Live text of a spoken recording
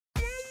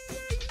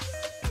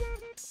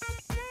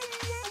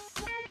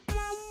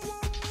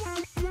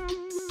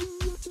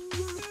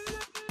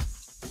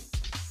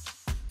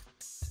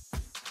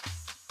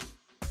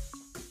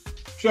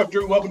Chef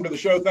Drew, welcome to the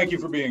show. Thank you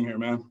for being here,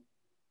 man.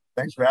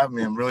 Thanks for having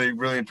me. I'm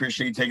really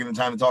appreciate you taking the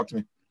time to talk to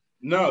me.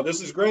 No,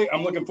 this is great.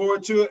 I'm looking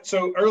forward to it.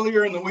 So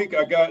earlier in the week,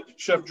 I got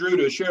Chef Drew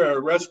to share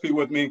a recipe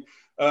with me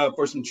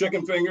for some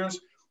chicken fingers.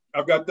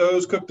 I've got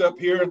those cooked up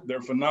here.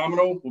 They're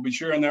phenomenal. We'll be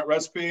sharing that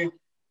recipe.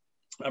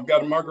 I've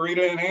got a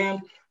margarita in hand.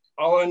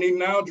 All I need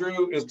now,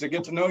 Drew, is to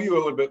get to know you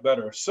a little bit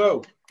better.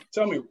 So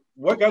tell me,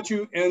 what got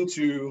you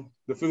into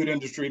the food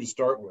industry to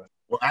start with?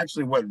 Well,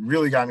 actually, what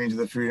really got me into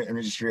the food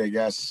industry, I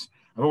guess,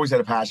 I've always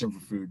had a passion for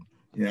food.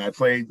 I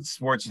played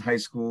sports in high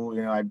school.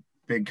 I'm a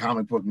big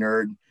comic book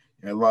nerd.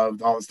 I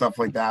loved all the stuff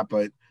like that.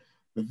 But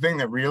the thing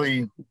that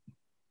really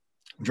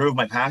drove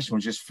my passion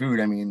was just food.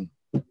 I mean,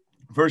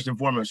 first and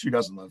foremost, who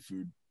doesn't love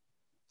food?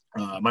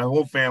 My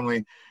whole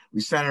family,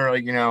 we center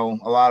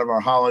a lot of our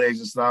holidays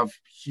and stuff,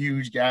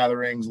 huge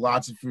gatherings,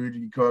 lots of food to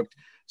be cooked.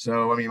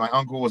 So, I mean, my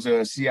uncle was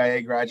a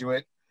CIA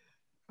graduate.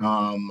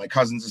 My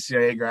cousin's a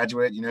CIA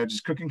graduate.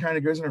 Just cooking kind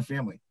of goes in our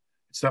family.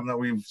 It's something that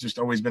we've just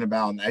always been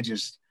about. And I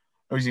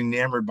was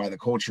enamored by the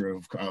culture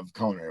of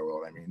culinary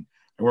world. I mean,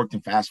 I worked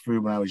in fast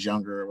food when I was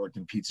younger. I worked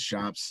in pizza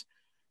shops,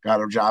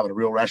 got a job at a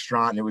real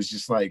restaurant. And it was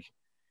just like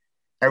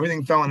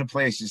everything fell into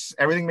place. Just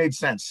everything made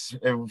sense.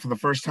 For the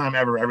first time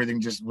ever, everything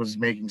just was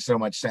making so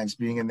much sense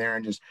being in there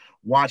and just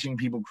watching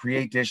people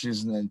create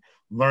dishes and then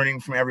learning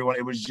from everyone.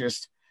 It was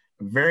just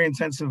a very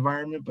intense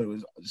environment, but it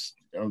was just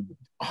an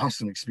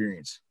awesome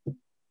experience.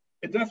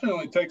 It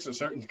definitely takes a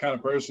certain kind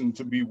of person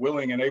to be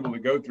willing and able to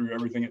go through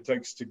everything it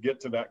takes to get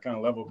to that kind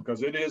of level,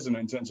 because it is an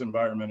intense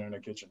environment in a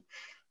kitchen.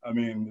 I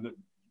mean,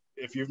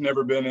 if you've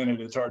never been in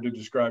it, it's hard to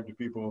describe to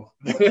people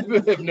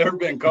that have never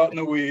been caught in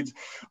the weeds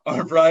on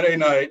a Friday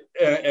night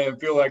and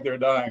feel like they're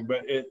dying.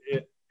 But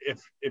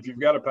if you've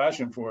got a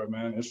passion for it,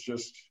 man,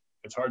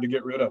 it's hard to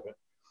get rid of it.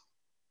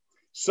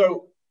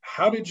 So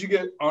how did you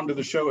get onto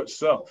the show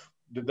itself?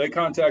 Did they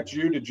contact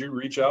you? Did you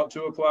reach out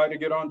to apply to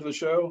get onto the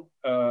show?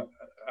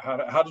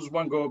 How does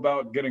one go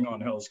about getting on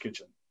Hell's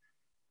Kitchen?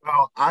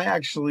 Well,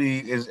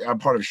 I'm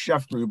part of a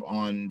chef group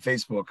on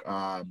Facebook.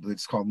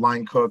 It's called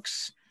Line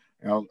Cooks,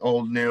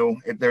 old, new.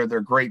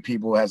 They're great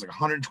people. It has like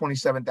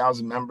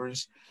 127,000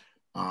 members.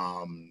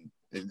 And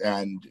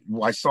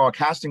I saw a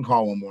casting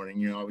call one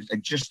morning. I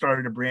just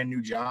started a brand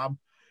new job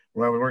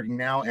where I'm working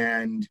now.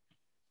 And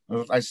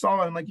I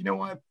saw it. I'm like, you know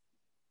what?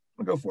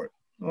 I'll go for it.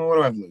 Well, what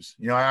do I have to lose?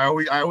 I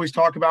always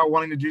talk about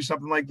wanting to do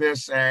something like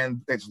this,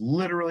 and it's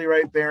literally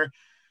right there.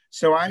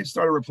 So I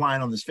started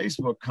replying on this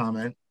Facebook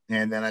comment,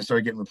 and then I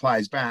started getting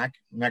replies back.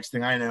 Next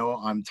thing I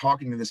know, I'm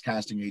talking to this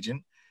casting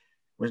agent.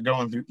 We're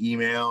going through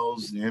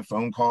emails and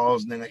phone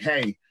calls, and then like,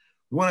 hey,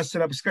 we want to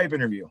set up a Skype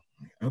interview.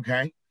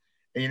 Okay.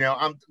 And,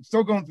 I'm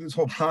still going through this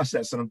whole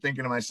process, and I'm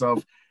thinking to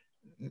myself,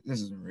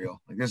 this isn't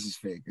real. Like, this is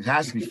fake. It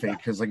has to be fake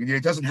because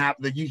it doesn't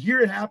happen. Like, you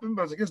hear it happen,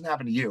 but it doesn't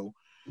happen to you.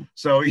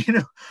 So,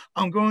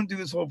 I'm going through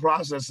this whole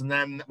process, and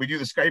then we do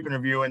the Skype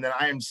interview, and then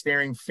I am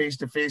staring face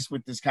to face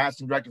with this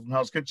casting director from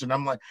Hell's Kitchen.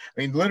 I'm like,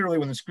 literally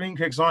when the screen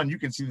kicks on, you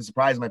can see the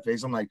surprise in my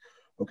face. I'm like,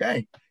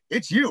 okay,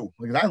 it's you.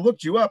 Like, I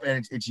looked you up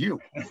and it's you.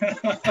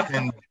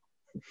 And,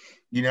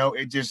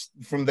 it just,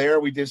 from there,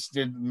 we just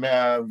did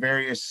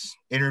various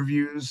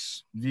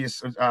interviews via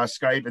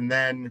Skype. And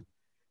then,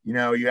 you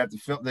have to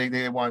film,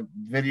 they want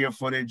video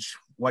footage,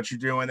 what you're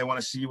doing. They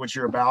want to see what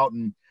you're about.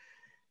 And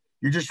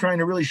you're just trying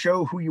to really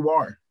show who you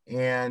are.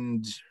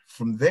 And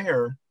from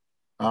there,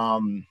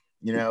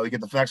 you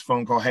get the next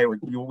phone call. Hey,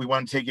 we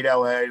want to take you to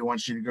LA. We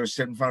want you to go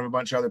sit in front of a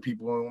bunch of other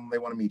people and they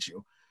want to meet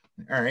you.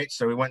 All right.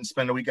 So we went and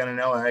spent a weekend in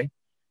LA.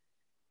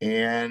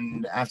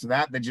 And after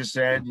that, they just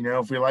said,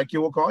 if we like you,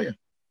 we'll call you.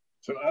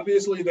 So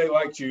obviously they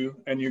liked you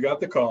and you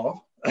got the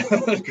call.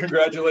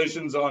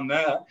 Congratulations on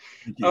that.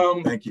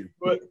 Thank you.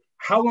 But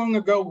how long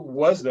ago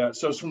was that?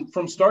 So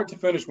from start to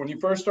finish, when you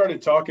first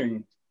started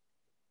talking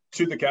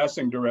to the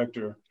casting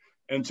director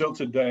until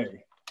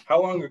today,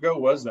 how long ago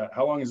was that?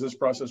 How long has this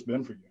process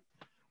been for you?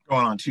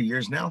 Going on 2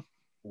 years now.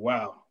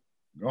 Wow.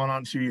 Going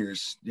on 2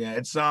 years. Yeah,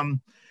 it's been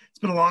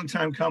a long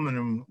time coming.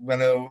 And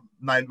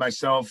when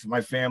myself,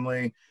 my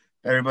family,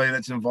 everybody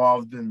that's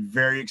involved, been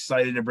very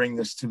excited to bring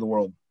this to the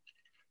world.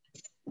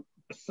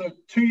 So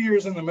 2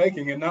 years in the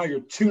making, and now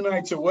you're 2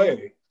 nights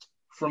away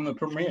from the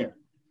premiere.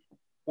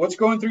 What's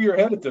going through your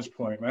head at this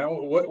point, man?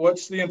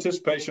 What's the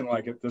anticipation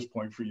like at this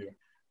point for you?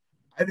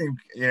 I think,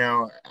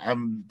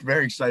 I'm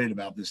very excited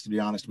about this, to be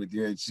honest with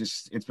you.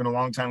 It's been a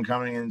long time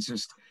coming, and it's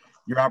just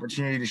your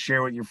opportunity to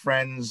share with your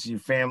friends, your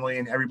family,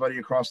 and everybody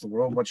across the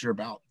world what you're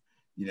about.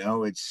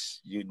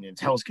 It's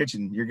Hell's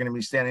Kitchen. You're going to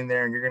be standing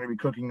there and you're going to be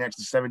cooking next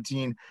to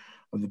 17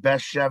 of the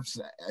best chefs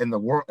in the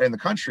world, in the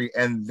country,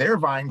 and they're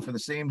vying for the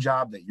same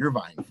job that you're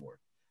vying for,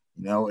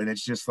 and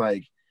it's just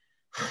like,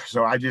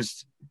 so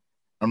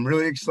I'm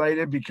really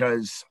excited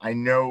because I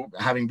know,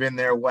 having been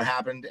there, what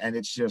happened, and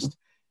it's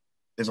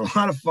a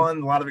lot of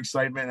fun, a lot of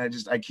excitement. And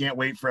I can't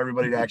wait for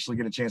everybody to actually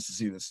get a chance to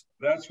see this.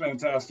 That's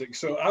fantastic.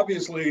 So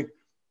obviously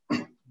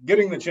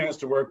getting the chance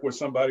to work with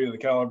somebody of the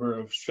caliber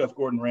of Chef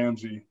Gordon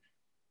Ramsay,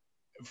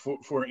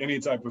 for any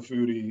type of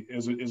foodie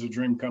is a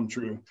dream come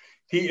true.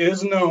 He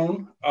is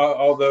known,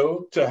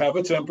 although, to have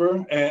a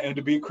temper and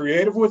to be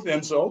creative with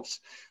insults.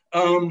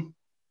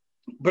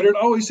 But it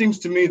always seems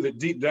to me that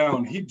deep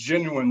down, he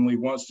genuinely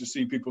wants to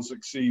see people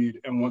succeed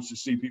and wants to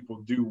see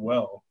people do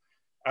well.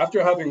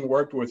 After having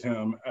worked with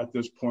him at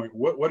this point,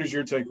 what is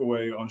your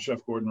takeaway on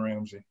Chef Gordon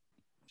Ramsay?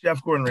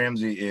 Chef Gordon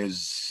Ramsay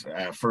is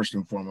first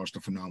and foremost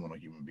a phenomenal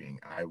human being.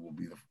 I will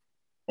be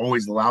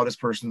always the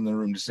loudest person in the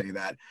room to say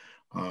that.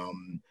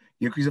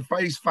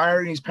 He's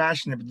fiery, he's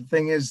passionate, but the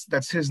thing is,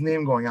 that's his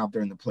name going out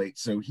there in the plate.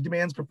 So he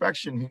demands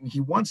perfection. He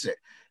wants it,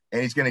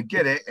 and he's going to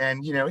get it.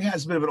 And, he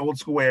has a bit of an old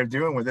school way of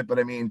doing with it, but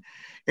I mean,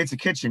 it's a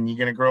kitchen. You're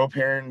going to grow up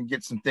here and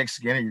get some thick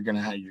skin, or you're going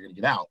to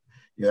get out.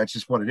 That's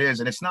just what it is.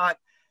 And it's not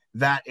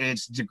that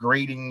it's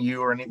degrading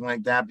you or anything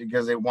like that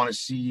because they want to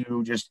see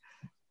you just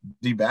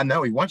do bad.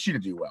 No, he wants you to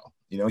do well.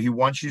 He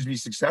wants you to be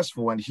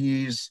successful, and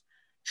he's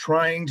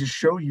trying to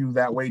show you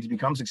that way to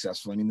become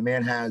successful. I mean, the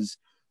man has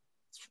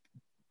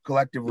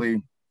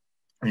collectively,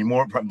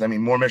 more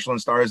Michelin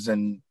stars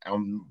than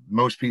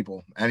most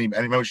people,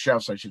 most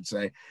chefs, I should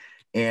say.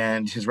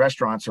 And his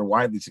restaurants are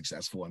widely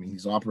successful. I mean,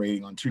 he's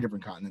operating on 2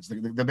 different continents.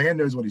 The man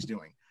knows what he's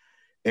doing.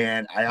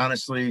 And I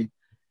honestly,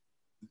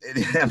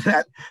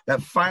 that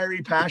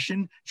fiery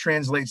passion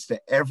translates to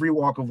every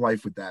walk of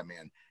life with that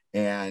man.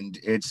 And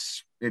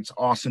it's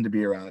awesome to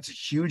be around. It's a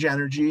huge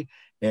energy,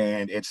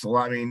 and it's a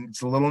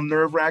little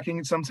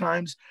nerve-wracking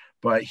sometimes,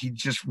 but he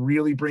just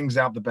really brings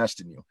out the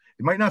best in you.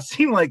 It might not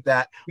seem like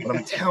that, but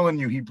I'm telling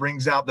you, he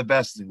brings out the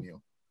best in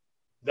you.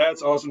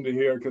 That's awesome to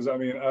hear, because I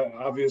mean,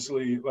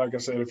 obviously, like I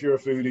said, if you're a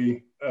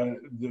foodie,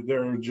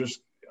 they're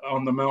just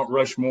on the Mount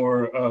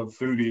Rushmore of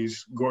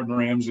foodies. Gordon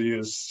Ramsay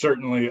is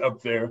certainly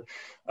up there.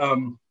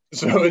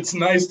 So it's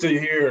nice to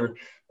hear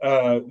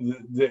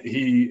that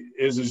he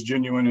is as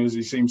genuine as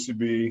he seems to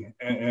be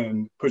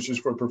and pushes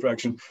for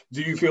perfection.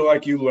 Do you feel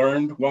like you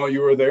learned while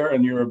you were there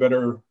and you're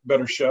a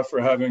better chef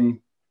for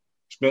having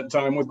spent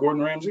time with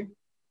Gordon Ramsay?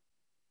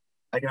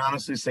 I can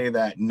honestly say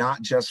that,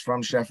 not just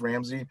from Chef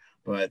Ramsay,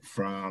 but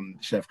from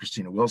Chef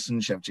Christina Wilson,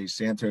 Chef Jay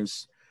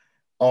Santos,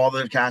 all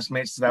the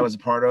castmates that I was a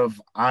part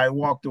of. I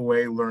walked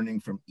away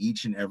learning from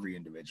each and every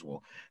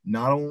individual,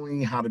 not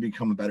only how to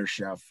become a better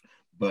chef,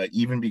 but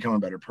even become a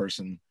better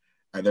person.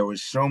 There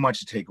was so much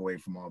to take away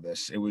from all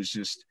this. It was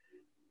just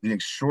an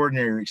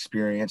extraordinary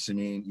experience. I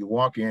mean, you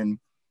walk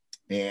in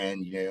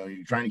and,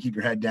 you're trying to keep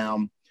your head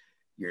down,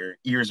 your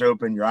ears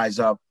open, your eyes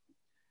up,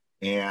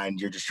 and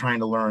you're just trying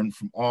to learn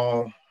from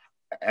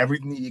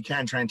everything that you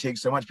can, try and take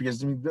so much,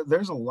 because I mean,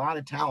 there's a lot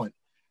of talent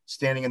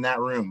standing in that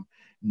room,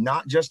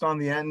 not just on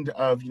the end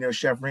of,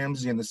 Chef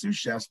Ramsay and the sous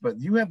chefs, but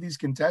you have these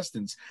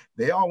contestants.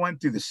 They all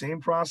went through the same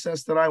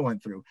process that I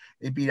went through.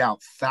 They beat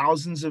out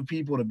thousands of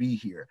people to be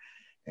here.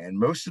 And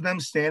most of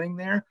them standing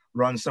there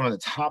run some of the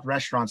top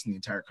restaurants in the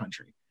entire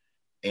country.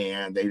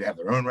 And they have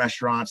their own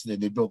restaurants. They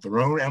built their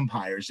own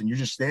empires. And you're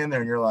just standing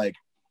there and you're like,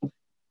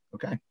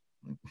 okay,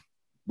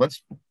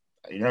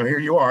 here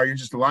you are. You're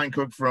just a line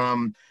cook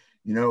from,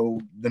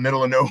 the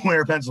middle of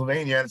nowhere,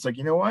 Pennsylvania. And it's like,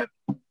 you know what?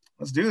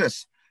 Let's do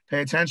this.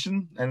 Pay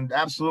attention. And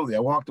absolutely, I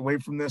walked away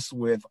from this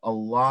with a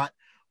lot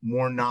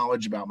more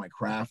knowledge about my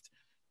craft,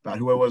 about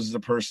who I was as a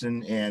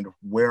person, and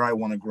where I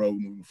want to grow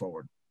moving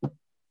forward.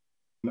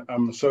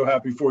 I'm so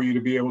happy for you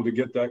to be able to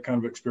get that kind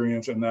of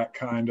experience and that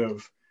kind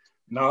of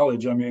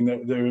knowledge. I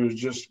mean, there's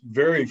just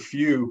very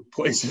few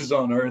places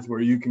on earth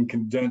where you can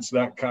condense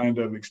that kind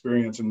of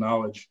experience and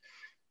knowledge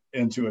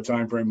into a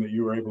time frame that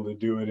you were able to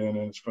do it in,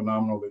 and it's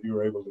phenomenal that you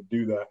were able to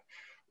do that.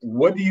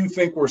 What do you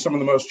think were some of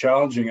the most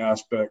challenging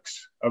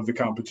aspects of the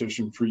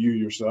competition for you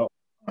yourself?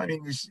 I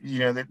mean, there's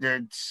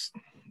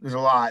a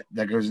lot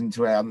that goes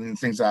into it. I mean,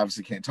 things I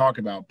obviously can't talk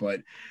about,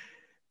 but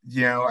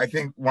I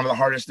think one of the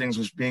hardest things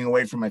was being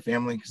away from my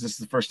family, because this is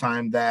the first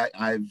time that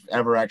I've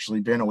ever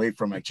actually been away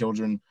from my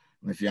children,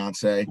 my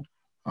fiance.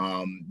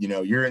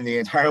 You're in the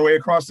entire way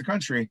across the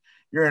country.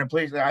 You're in a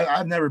place that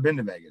I've never been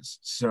to Vegas.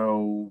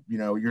 So,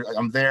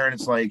 I'm there, and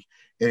it's like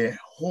a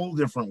whole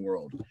different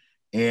world.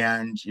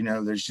 And, it's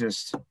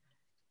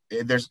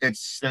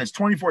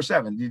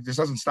 24/7. It just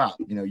doesn't stop.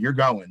 You're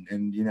going,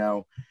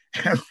 and,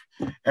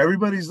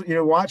 everybody's,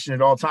 watching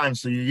at all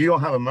times. So you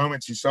don't have a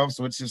moment to yourself.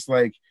 So it's just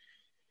like,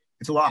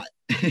 it's a lot.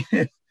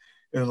 There's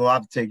a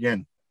lot to take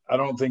in. I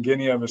don't think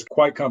any of us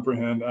quite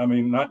comprehend. I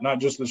mean, not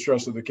just the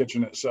stress of the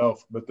kitchen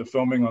itself, but the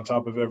filming on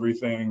top of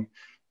everything.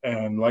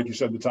 And like you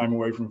said, the time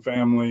away from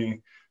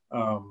family,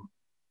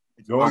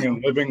 going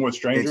and living with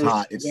strangers.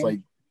 It's hot.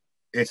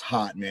 It's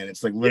hot, man.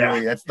 It's like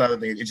literally, That's the other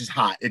thing. It's just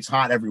hot. It's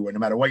hot everywhere. No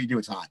matter what you do,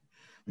 it's hot.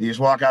 You just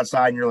walk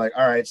outside and you're like,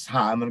 all right, it's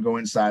hot. I'm going to go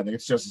inside. Like,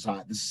 it's just as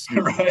hot. This is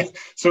right.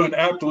 So an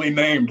aptly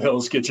named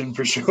Hell's Kitchen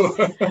for sure.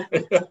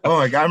 Oh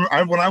my God.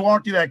 When I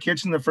walked through that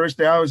kitchen the first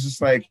day, I was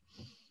just like,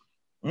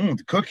 to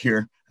cook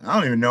here, I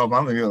don't even know if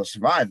I'm going to be able to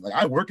survive. Like,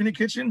 I work in a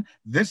kitchen.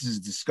 This is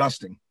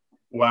disgusting.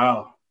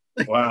 Wow.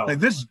 Like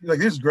this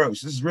is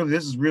gross. This is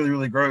really,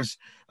 really gross.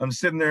 I'm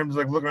sitting there, I'm just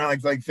like looking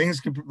around, like things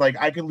could, like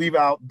I could leave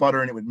out butter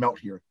and it would melt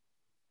here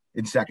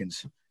in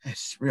seconds. It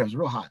was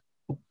real hot.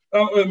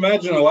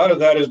 Imagine a lot of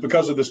that is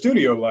because of the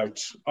studio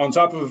lights on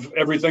top of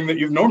everything that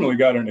you've normally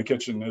got in the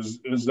kitchen.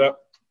 Is that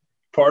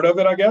part of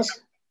it, I guess?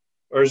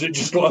 Or is it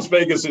just Las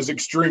Vegas is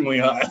extremely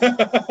hot?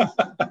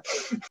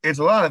 It's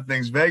a lot of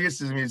things.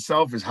 Vegas, I mean,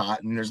 itself is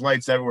hot and there's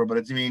lights everywhere, but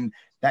it's, I mean,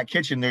 that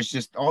kitchen, there's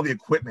just all the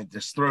equipment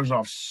just throws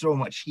off so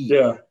much heat.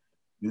 Yeah.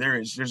 I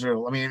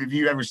mean, if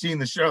you ever seen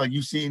the show, like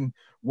you've seen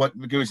what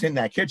goes in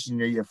that kitchen,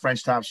 you have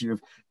French tops, you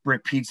have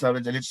brick pizza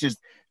ovens, and it's just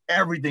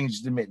everything's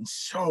just emitting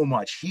so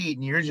much heat.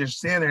 And you're just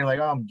standing there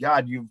like, oh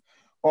God, you've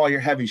all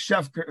your heavy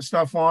chef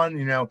stuff on,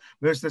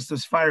 there's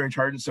this fire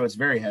retardant, so it's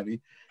very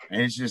heavy.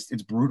 And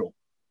it's brutal.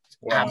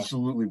 It's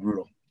absolutely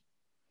brutal.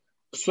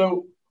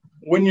 So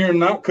when you're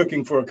not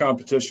cooking for a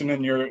competition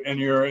and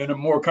you're in a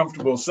more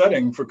comfortable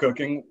setting for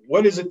cooking,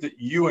 what is it that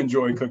you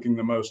enjoy cooking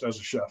the most as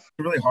a chef? It's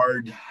a really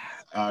hard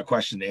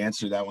question to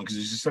answer that one because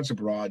it's just such a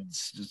broad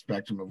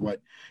spectrum of what,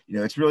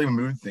 it's really a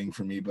mood thing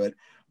for me. But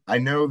I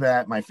know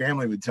that my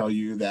family would tell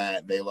you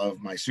that they love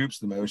my soups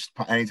the most.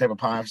 Any type of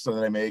pasta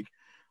that I make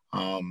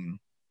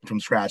from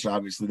scratch,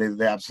 obviously,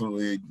 they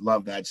absolutely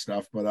love that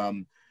stuff. But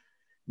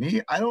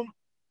me, I don't.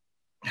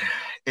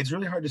 It's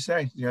really hard to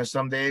say.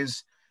 Some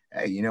days,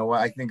 hey, you know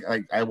what? I think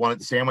I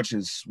wanted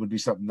sandwiches would be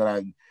something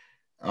that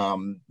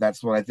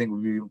that's what I think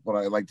would be what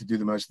I like to do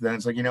the most. Then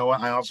it's like, you know what?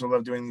 I also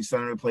love doing these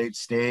center of the plate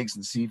steaks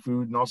and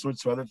seafood and all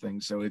sorts of other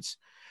things. So it's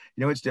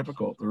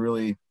difficult to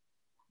really,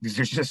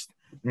 because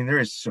there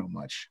is so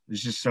much.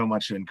 There's just so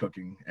much in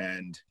cooking,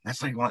 and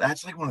that's like one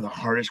of the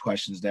hardest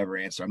questions to ever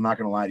answer. I'm not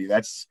going to lie to you.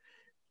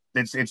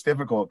 It's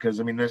difficult because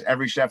there's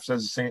every chef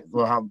says the same.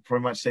 Well, I'll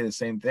pretty much say the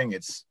same thing.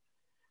 It's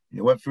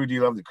what food do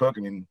you love to cook?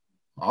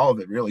 All of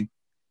it really.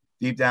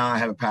 Deep down, I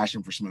have a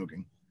passion for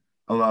smoking.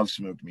 I love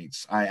smoked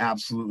meats. I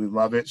absolutely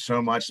love it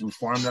so much. The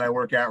farm that I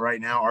work at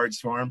right now, Art's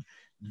Farm,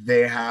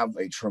 they have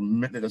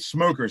the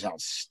smoker is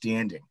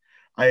outstanding.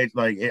 I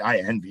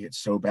envy it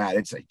so bad.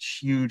 It's a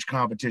huge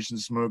competition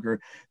smoker.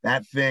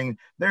 That thing,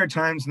 there are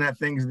times in that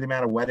thing, the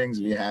amount of weddings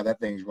we have, that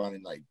thing's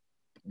running like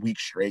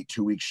weeks straight,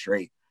 2 weeks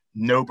straight,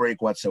 no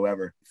break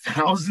whatsoever.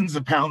 Thousands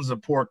of pounds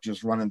of pork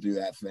just running through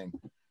that thing.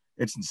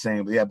 It's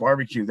insane. But yeah,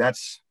 barbecue,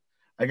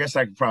 I guess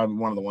I could probably be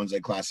one of the ones I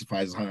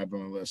classify as high up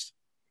on my list.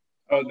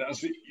 Oh, now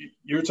see,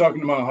 you're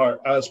talking to my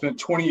heart. I spent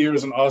 20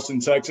 years in Austin,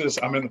 Texas.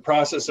 I'm in the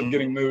process of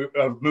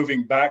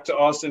moving back to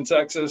Austin,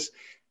 Texas.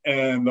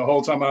 And the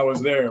whole time I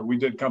was there, we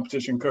did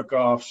competition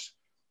cook-offs.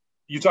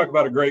 You talk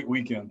about a great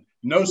weekend.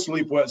 No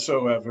sleep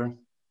whatsoever.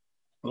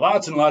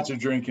 Lots and lots of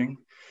drinking.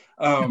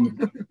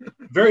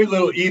 Very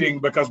little eating,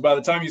 because by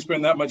the time you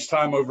spend that much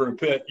time over a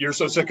pit, you're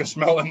so sick of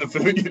smelling the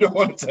food, you don't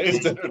want to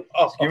taste it at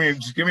all.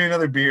 Just give me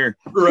another beer.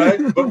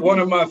 Right. But one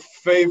of my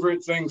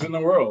favorite things in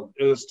the world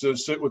is to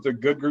sit with a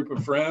good group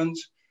of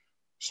friends,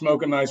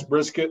 smoke a nice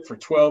brisket for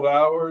 12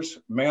 hours,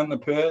 man the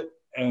pit,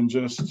 and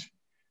just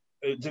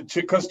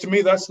because to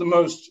me, that's the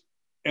most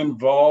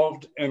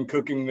involved in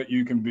cooking that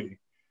you can be.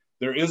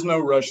 There is no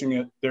rushing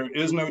it. There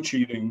is no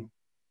cheating.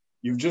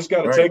 You've just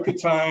got to take the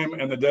time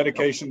and the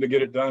dedication to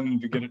get it done and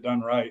to get it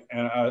done right.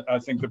 And I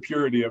think the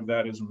purity of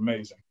that is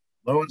amazing.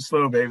 Low and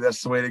slow, baby.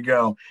 That's the way to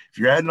go. If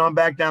you're heading on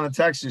back down to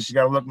Texas, you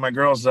got to look my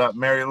girls up,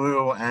 Mary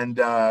Lou and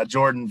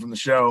Jordan from the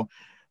show.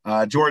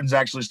 Jordan's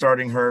actually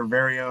starting her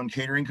very own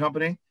catering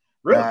company.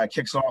 Really?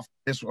 Kicks off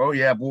this. Oh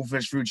yeah,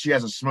 Bullfish Food. She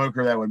has a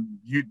smoker that would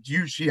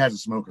she has a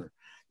smoker.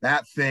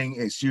 That thing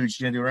is huge.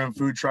 She's gonna do her own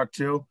food truck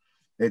too.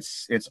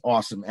 It's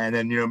awesome. And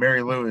then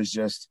Mary Lou is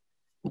just,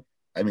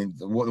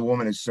 the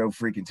woman is so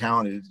freaking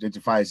talented. It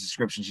defies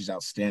description. She's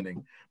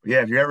outstanding. But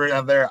yeah, if you're ever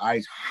out there,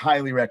 I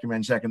highly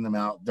recommend checking them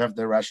out.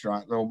 Their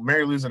restaurant. Well,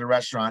 Mary Lou's at a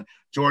restaurant.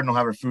 Jordan will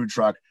have her food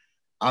truck.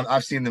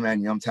 I've seen the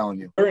menu. I'm telling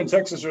you. Where in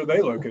Texas are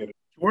they located?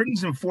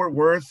 Jordan's in Fort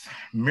Worth.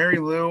 Mary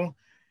Lou,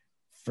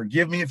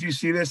 forgive me if you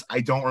see this.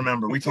 I don't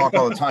remember. We talk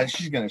all the time.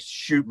 She's gonna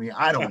shoot me.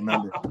 I don't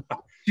remember.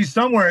 She's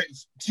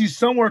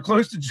somewhere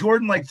close to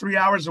Jordan, like 3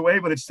 hours away,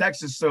 but it's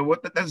Texas. So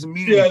what that doesn't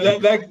mean. Yeah,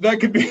 that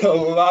could be a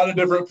lot of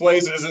different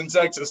places in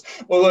Texas.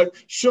 Well, look,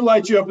 she'll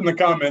light you up in the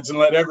comments and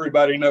let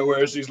everybody know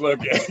where she's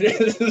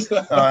located.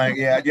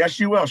 Yeah,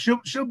 she will.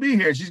 She'll be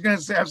here. She's gonna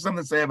have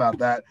something to say about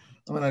that.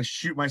 I'm gonna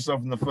shoot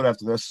myself in the foot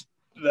after this.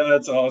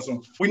 That's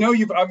awesome. We know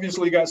you've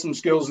obviously got some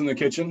skills in the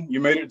kitchen.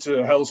 You made it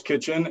to Hell's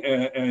Kitchen,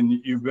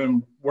 and you've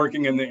been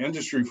working in the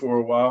industry for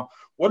a while.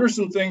 What are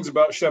some things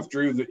about Chef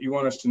Drew that you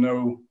want us to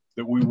know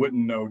that we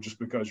wouldn't know just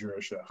because you're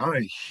a chef? I'm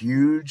a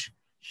huge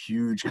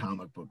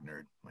comic book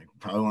nerd. Like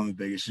probably one of the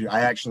biggest. I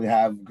actually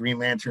have Green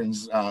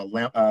Lantern's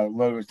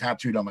logo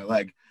tattooed on my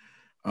leg.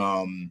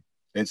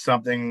 It's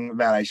something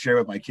that I share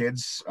with my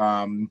kids.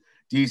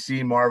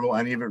 DC, Marvel,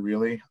 any of it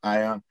really.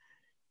 There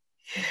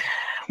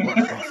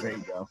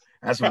you go.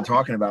 That's what I'm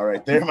talking about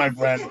right there, my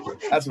friend.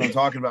 That's what I'm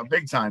talking about,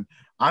 big time.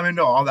 I'm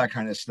into all that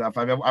kind of stuff.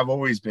 I've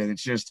always been.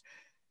 It's just,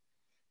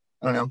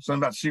 I don't know,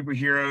 something about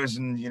superheroes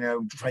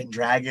and fighting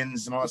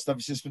dragons and all that stuff.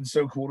 It's just been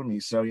so cool to me.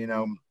 So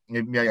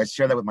I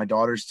share that with my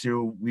daughters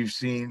too. We've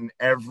seen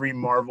every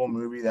Marvel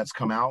movie that's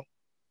come out,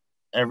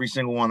 every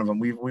single one of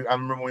them. I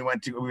remember when we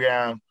went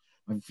to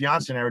my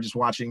fiance and I were just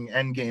watching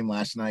Endgame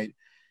last night,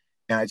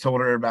 And I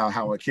told her about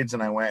how my kids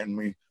and I went,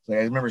 and I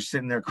remember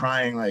sitting there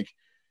crying, like,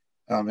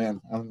 oh man,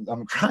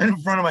 I'm crying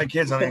in front of my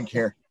kids. I don't even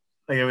care.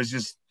 Like, it was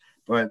just,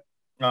 but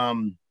yeah, I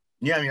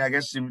mean, I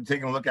guess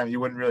taking a look at it, you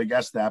wouldn't really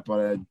guess that, but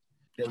I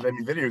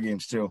mean, video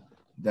games too.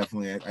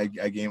 Definitely,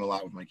 I game a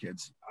lot with my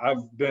kids.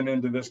 I've been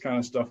into this kind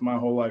of stuff my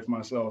whole life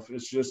myself.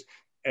 It's just,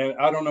 and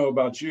I don't know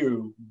about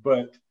you,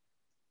 but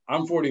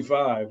I'm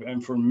 45,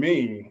 and for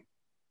me,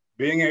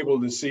 being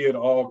able to see it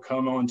all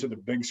come onto the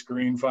big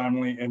screen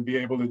finally, and be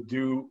able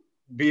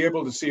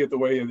to see it the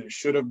way that it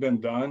should have been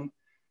done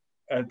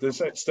at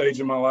this stage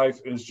in my life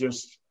is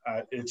just,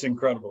 it's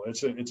incredible.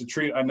 It's a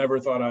treat I never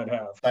thought I'd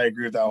have. I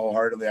agree with that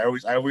wholeheartedly. I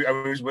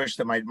always wish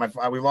that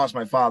we lost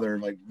my father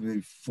like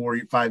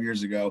 5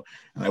 years ago,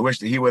 and I wish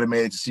that he would have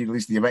made it to see at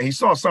least the event. He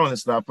saw some of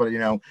this stuff, but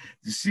to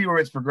see where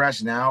it's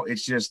progressed now,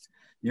 it's just,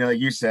 like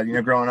you said,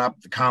 growing up,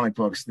 the comic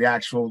books, the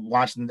actual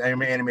watching the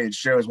animated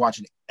shows,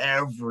 watching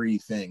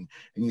everything,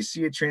 and you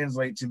see it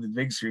translate to the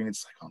big screen.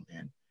 It's like, oh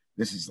man,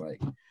 this is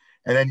like,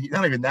 and then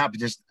not even that, but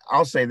just,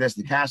 I'll say this: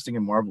 the casting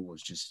in Marvel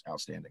was just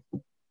outstanding.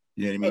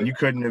 You know what I mean? You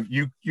couldn't have,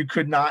 you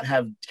could not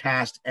have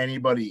cast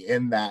anybody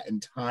in that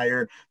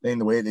entire thing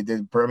the way they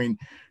did. I mean,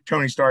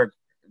 Tony Stark,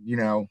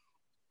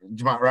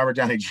 Robert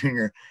Downey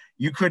Jr.,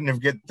 you couldn't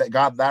have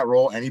got that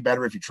role any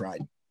better if you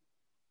tried.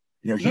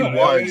 He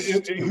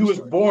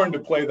was born to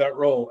play that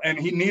role, and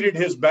he needed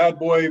his bad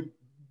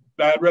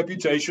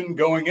reputation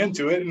going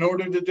into it in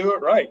order to do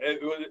it right.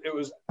 It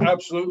was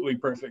absolutely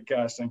perfect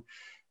casting.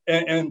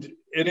 And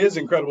it is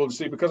incredible to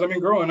see, because I mean,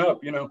 growing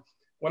up,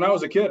 when I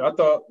was a kid, I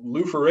thought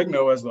Lou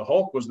Ferrigno as the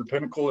Hulk was the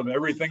pinnacle of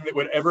everything that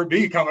would ever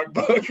be comic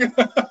book.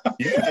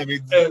 Yeah, I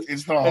mean,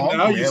 it's the Hulk. And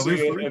now you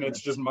see it, and it's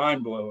just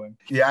mind blowing.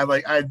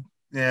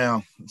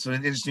 Yeah, so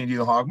it's interesting to do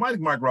the Hulk. I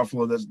think Mark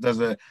Ruffalo does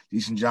a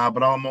decent job,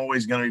 but I'm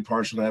always going to be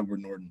partial to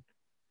Edward Norton.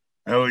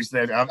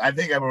 I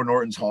think Edward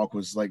Norton's Hulk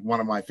was like one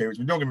of my favorites.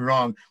 But don't get me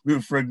wrong, Lou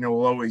Ferrigno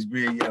will always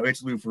be,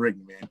 it's Lou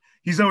Ferrigno, man.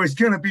 He's always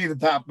going to be the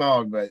top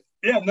dog, but.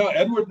 Yeah, no,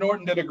 Edward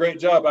Norton did a great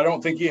job. I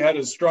don't think he had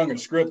as strong a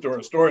script or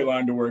a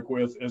storyline to work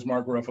with as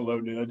Mark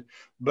Ruffalo did.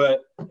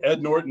 But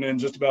Ed Norton, in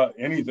just about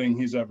anything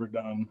he's ever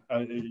done,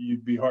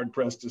 you'd be hard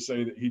pressed to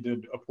say that he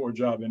did a poor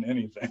job in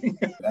anything.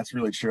 That's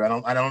really true. I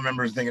don't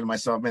remember thinking to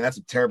myself, man, that's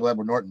a terrible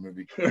Edward Norton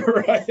movie.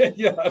 Right?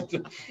 Yeah,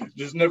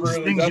 just never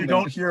really things you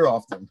don't hear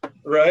often.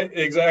 Right?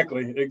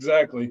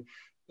 Exactly.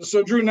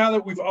 So, Drew, now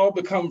that we've all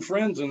become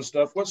friends and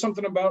stuff, what's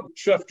something about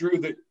Chef Drew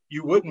that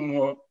you wouldn't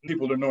want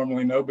people to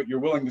normally know, but you're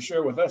willing to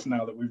share with us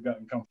now that we've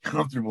gotten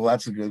comfortable?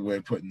 That's a good way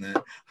of putting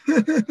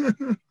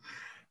that.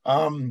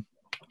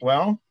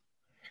 Well,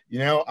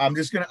 I'm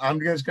just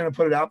gonna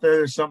put it out there.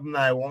 There's something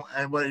that I want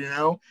anybody to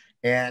know,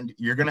 and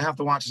you're gonna have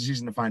to watch the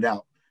season to find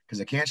out, because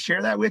I can't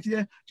share that with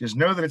you. Just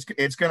know that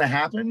it's gonna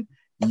happen.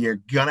 You're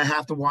gonna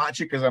have to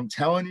watch it, because I'm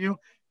telling you,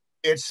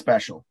 it's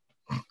special.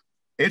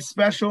 It's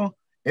special.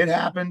 It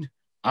happened.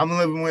 I'm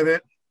living with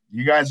it.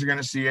 You guys are going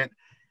to see it.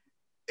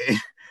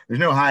 There's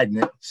no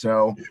hiding it.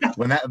 So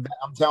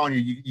I'm telling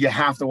you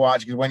have to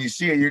watch, because when you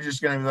see it, you're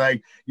just going to be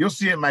like, you'll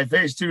see it in my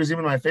face too. It's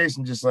even in my face.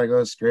 I'm just like, oh,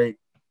 it's great.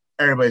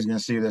 Everybody's going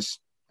to see this.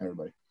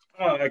 Everybody.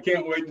 Oh, I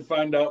can't wait to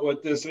find out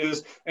what this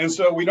is. And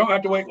so we don't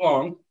have to wait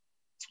long.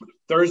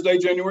 Thursday,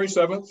 January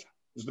 7th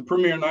is the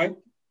premiere night.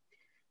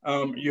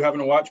 You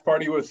having a watch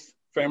party with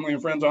family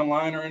and friends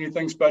online or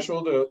anything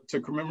special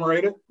to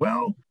commemorate it?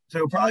 Well, so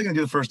we're probably going to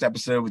do the first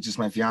episode with just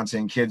my fiance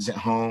and kids at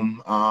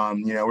home.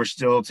 We're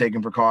still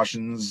taking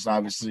precautions.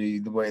 Obviously,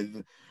 the way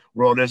the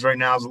world is right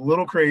now is a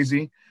little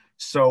crazy.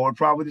 So we're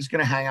probably just going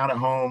to hang out at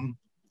home,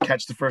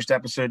 catch the first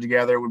episode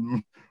together.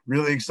 We're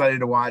really excited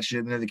to watch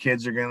it. And the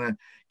kids are going to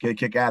get a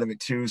kick out of it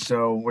too.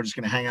 So we're just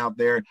going to hang out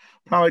there,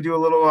 probably do a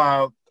little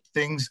a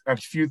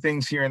few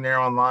things here and there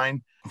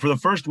online. For the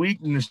first week,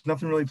 and there's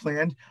nothing really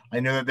planned.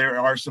 I know that there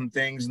are some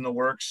things in the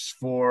works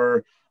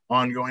for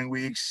ongoing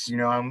weeks,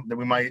 that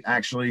we might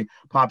actually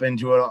pop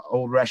into an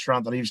old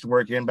restaurant that I used to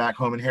work in back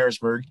home in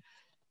Harrisburg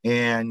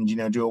and,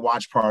 do a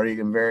watch party.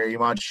 I'm very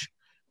much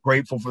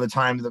grateful for the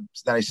time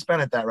that I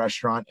spent at that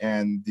restaurant,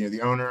 and,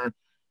 the owner,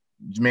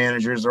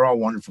 managers, they're all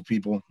wonderful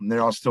people, and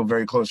they're all still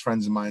very close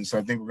friends of mine. So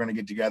I think we're going to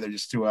get together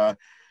just to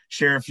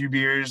share a few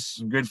beers,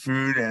 some good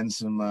food, and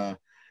some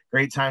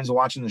great times of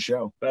watching the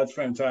show. That's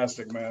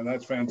fantastic, man.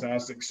 That's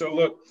fantastic. So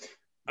look,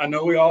 I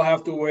know we all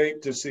have to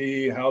wait to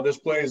see how this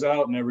plays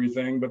out and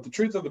everything, but the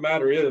truth of the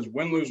matter is,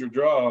 win, lose, or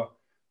draw,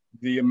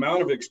 the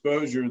amount of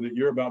exposure that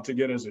you're about to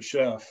get as a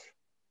chef,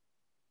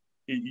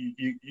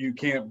 you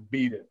can't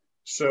beat it.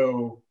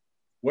 So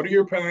what are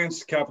your plans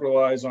to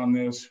capitalize on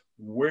this?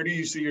 Where do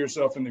you see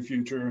yourself in the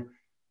future?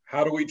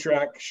 How do we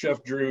track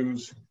Chef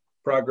Drew's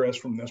progress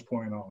from this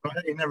point on?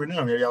 You never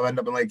know. Maybe I'll end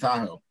up in Lake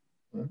Tahoe.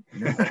 But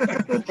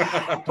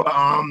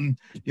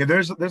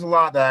there's a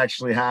lot that I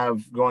actually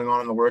have going on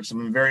in the works.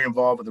 I'm very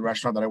involved with the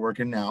restaurant that I work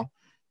in now.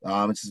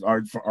 It's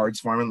Arts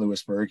Farm in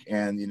Lewisburg,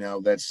 and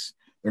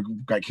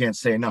I can't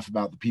say enough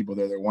about the people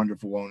there. They're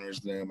wonderful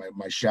owners.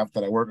 My chef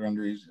that I work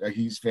under,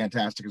 he's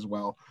fantastic as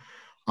well.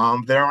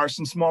 There are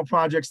some small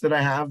projects that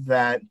I have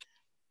that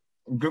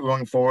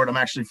going forward. I'm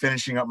actually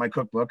finishing up my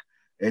cookbook.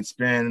 It's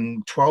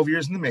been 12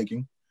 years in the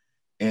making,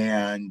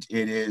 and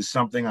it is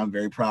something I'm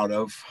very proud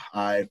of.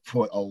 I've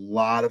put a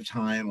lot of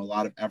time, a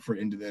lot of effort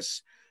into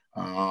this,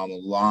 a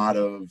lot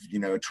of,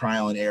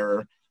 trial and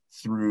error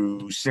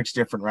through 6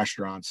 different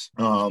restaurants.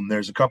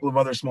 There's a couple of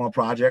other small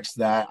projects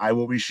that I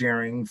will be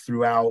sharing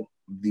throughout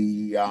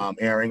the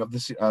airing of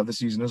the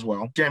season as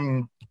well.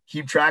 Jim,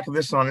 keep track of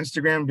this on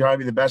Instagram,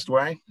 probably the best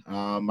way.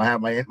 I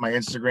have my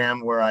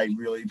Instagram where I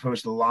really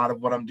post a lot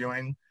of what I'm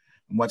doing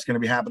and what's going to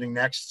be happening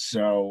next.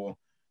 So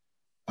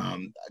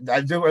I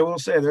will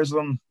say there's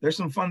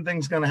some fun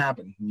things going to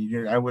happen.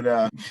 I would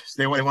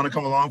stay away. Want to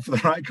come along for the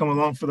ride? Come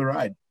along for the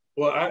ride.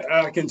 Well,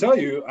 I can tell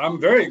you,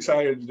 I'm very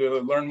excited to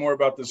learn more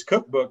about this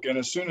cookbook. And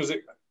as soon as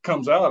it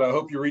comes out, I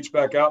hope you reach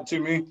back out to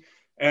me,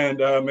 and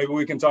maybe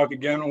we can talk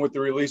again with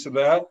the release of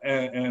that,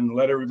 and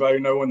let everybody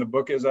know when the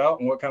book is out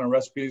and what kind of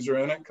recipes are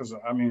in it. Because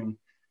I mean,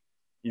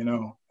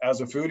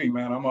 as a foodie,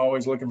 man, I'm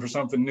always looking for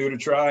something new to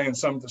try and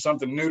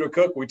something new to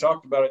cook. We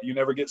talked about it. You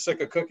never get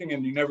sick of cooking,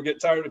 and you never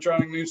get tired of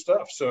trying new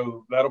stuff.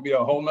 So that'll be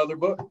a whole nother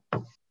book.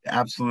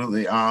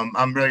 Absolutely.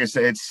 I'm really gonna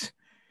say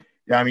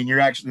yeah, I mean, you're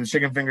actually the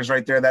chicken fingers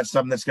right there. That's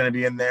something that's going to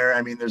be in there.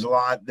 I mean, there's a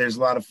lot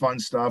of fun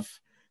stuff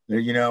there,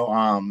 a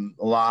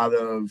lot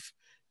of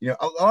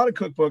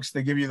cookbooks.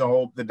 They give you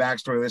the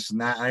backstory of this and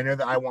that. I know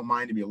that I want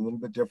mine to be a little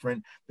bit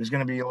different. There's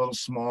going to be a little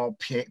small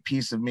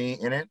piece of me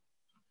in it,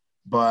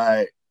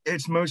 but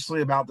it's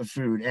mostly about the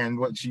food. And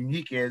what's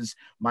unique is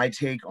my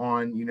take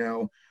on,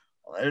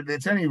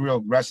 it's any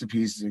real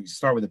recipes. You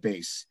start with a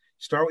base.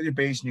 Start with your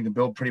base and you can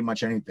build pretty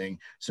much anything.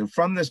 So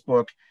from this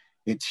book,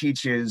 it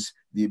teaches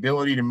the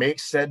ability to make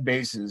said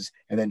bases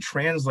and then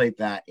translate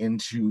that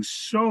into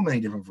so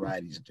many different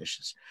varieties of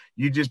dishes.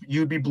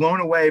 You'd be blown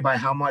away by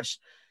how much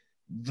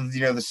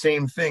the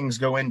same things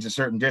go into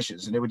certain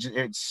dishes, and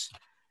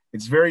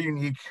it's very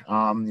unique.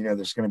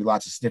 There's going to be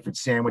lots of different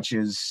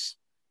sandwiches,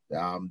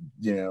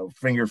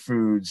 finger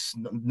foods,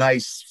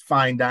 nice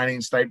fine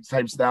dining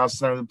type style,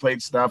 center of the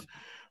plate stuff,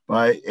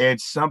 but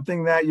it's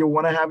something that you'll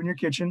want to have in your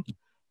kitchen.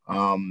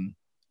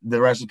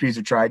 The recipes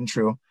are tried and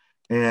true.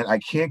 And I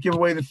can't give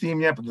away the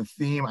theme yet, but the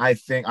theme I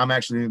think I'm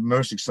actually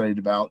most excited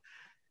about,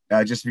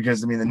 just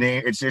because the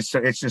name it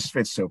just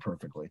fits so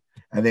perfectly.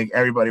 I think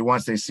everybody,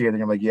 once they see it, they're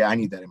gonna be like, yeah, I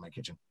need that in my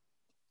kitchen.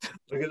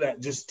 Look at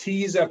that, just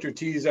tease after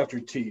tease after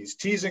tease,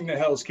 teasing the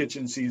Hell's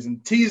Kitchen season,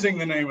 teasing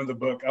the name of the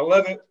book. I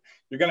love it.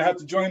 You're gonna have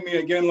to join me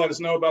again. Let us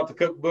know about the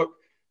cookbook.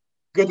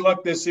 Good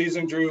luck this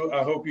season, Drew.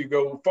 I hope you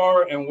go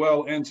far and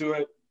well into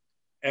it,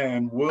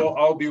 and we'll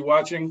all be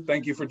watching.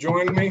 Thank you for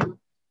joining me.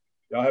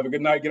 Y'all have a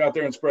good night. Get out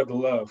there and spread the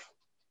love.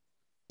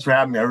 Thanks for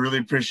having me. I really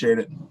appreciate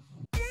it.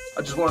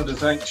 I just wanted to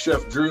thank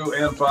Chef Drew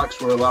and Fox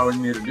for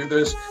allowing me to do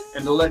this,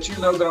 and to let you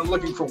know that I'm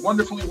looking for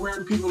wonderfully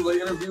weird people to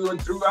interview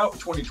throughout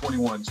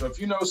 2021. So if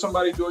you know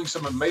somebody doing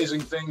some amazing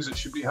things that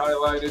should be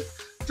highlighted,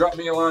 drop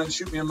me a line,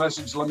 shoot me a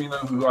message, let me know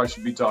who I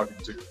should be talking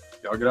to.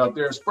 Y'all get out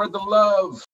there, spread the love.